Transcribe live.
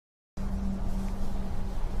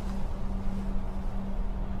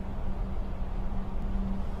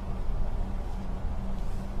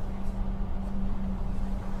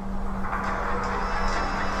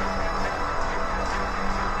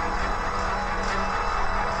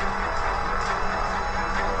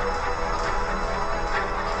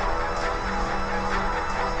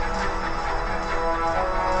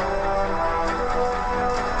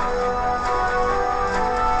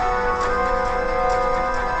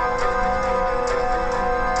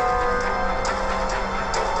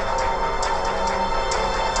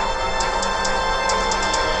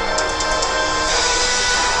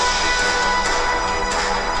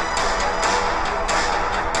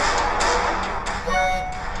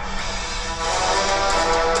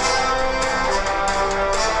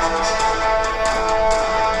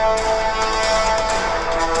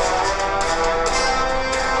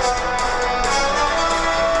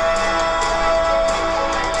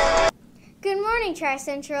morning,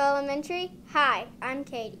 Tri-Central Elementary. Hi, I'm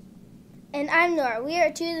Cady. And I'm Nora. We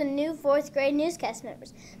are two of the new 4th grade newscast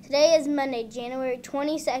members. Today is Monday, January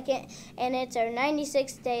 22nd, and it's our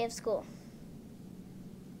 96th day of school.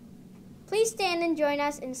 Please stand and join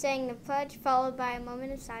us in saying the pledge, followed by a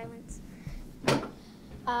moment of silence.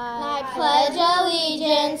 I pledge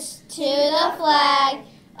allegiance to the flag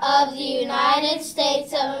of the United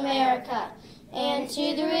States of America and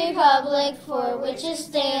to the republic for which it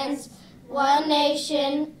stands, one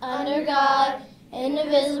nation, under God,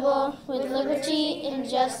 indivisible, with liberty and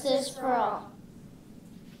justice for all.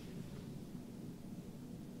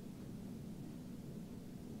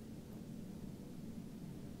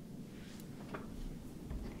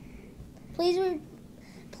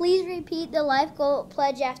 Please repeat the life goal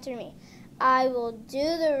pledge after me. I will do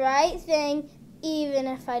the right thing even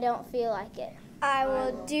if I don't feel like it. I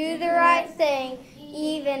will do the right thing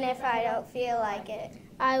even if I don't feel like it.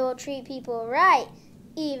 I will treat people right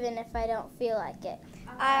even if I don't feel like it.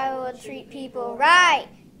 I will treat people right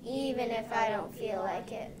even if I don't feel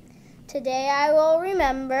like it. Today I will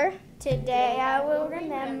remember. Today I will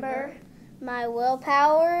remember. My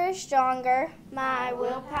willpower is stronger. My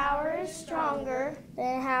willpower is stronger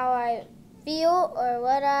than how I feel or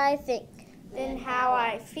what I think. Than how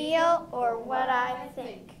I feel or what I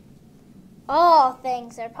think. All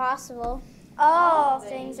things are possible. All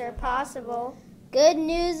things are possible. Good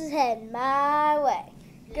news is heading my way.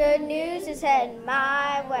 Good news is heading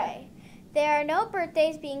my way. There are no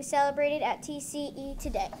birthdays being celebrated at TCE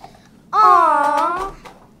today. Aww!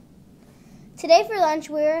 Today for lunch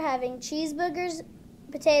we're having cheeseburgers,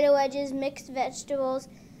 potato wedges, mixed vegetables,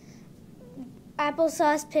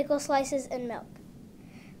 applesauce, pickle slices, and milk.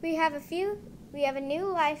 We have a new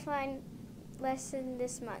lifeline lesson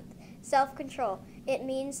this month. Self-control. It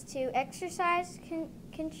means to exercise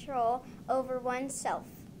control over oneself.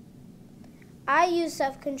 I use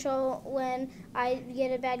self-control when I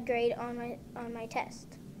get a bad grade on my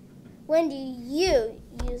test. When do you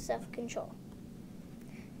use self-control?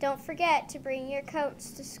 Don't forget to bring your coats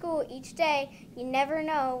to school each day. You never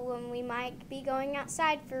know when we might be going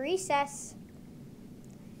outside for recess.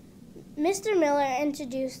 Mr. Miller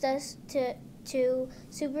introduced us to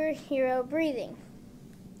superhero breathing.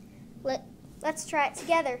 Let's try it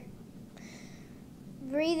together.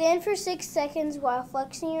 Breathe in for 6 seconds while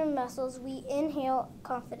flexing your muscles. We inhale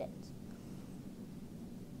confidence.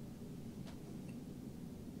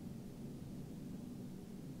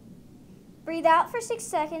 Breathe out for 6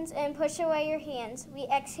 seconds and push away your hands. We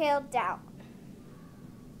exhale doubt.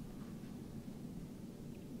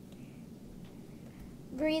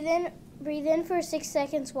 Breathe in for 6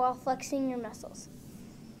 seconds while flexing your muscles.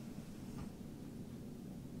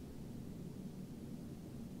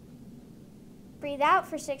 Breathe out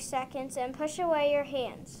for 6 seconds and push away your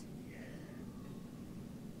hands.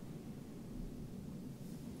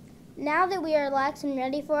 Now that we are relaxed and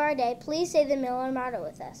ready for our day, please say the Miller motto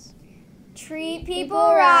with us. Treat people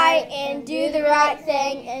right and do the right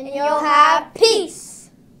thing, and you'll have peace.